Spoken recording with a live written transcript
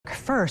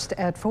First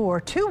at 4,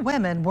 2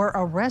 women were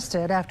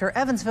arrested after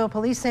Evansville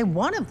police say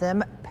one of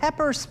them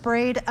pepper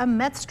sprayed a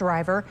METS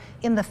driver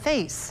in the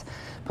face.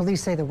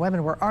 Police say the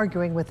women were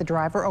arguing with the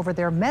driver over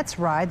their METS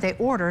ride they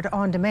ordered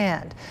on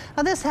demand.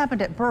 Now, this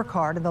happened at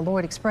Burkhardt and the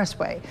Lloyd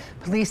Expressway.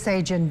 Police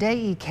say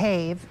Jandei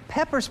Cave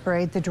pepper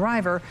sprayed the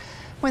driver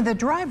when the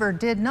driver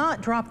did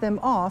not drop them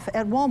off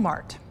at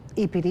Walmart.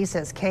 EPD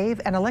says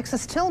Cave and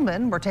Alexis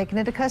Tillman were taken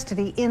into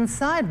custody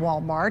inside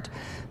Walmart.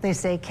 They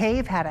say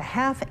Cave had a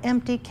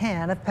half-empty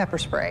can of pepper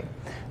spray.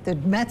 The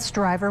METS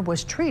driver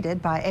was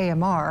treated by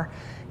AMR.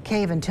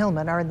 Cave and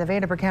Tillman are in the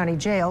Vanderbilt County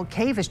Jail.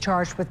 Cave is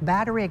charged with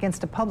battery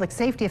against a public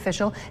safety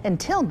official, and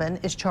Tillman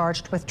is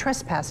charged with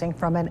trespassing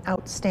from an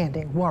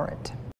outstanding warrant.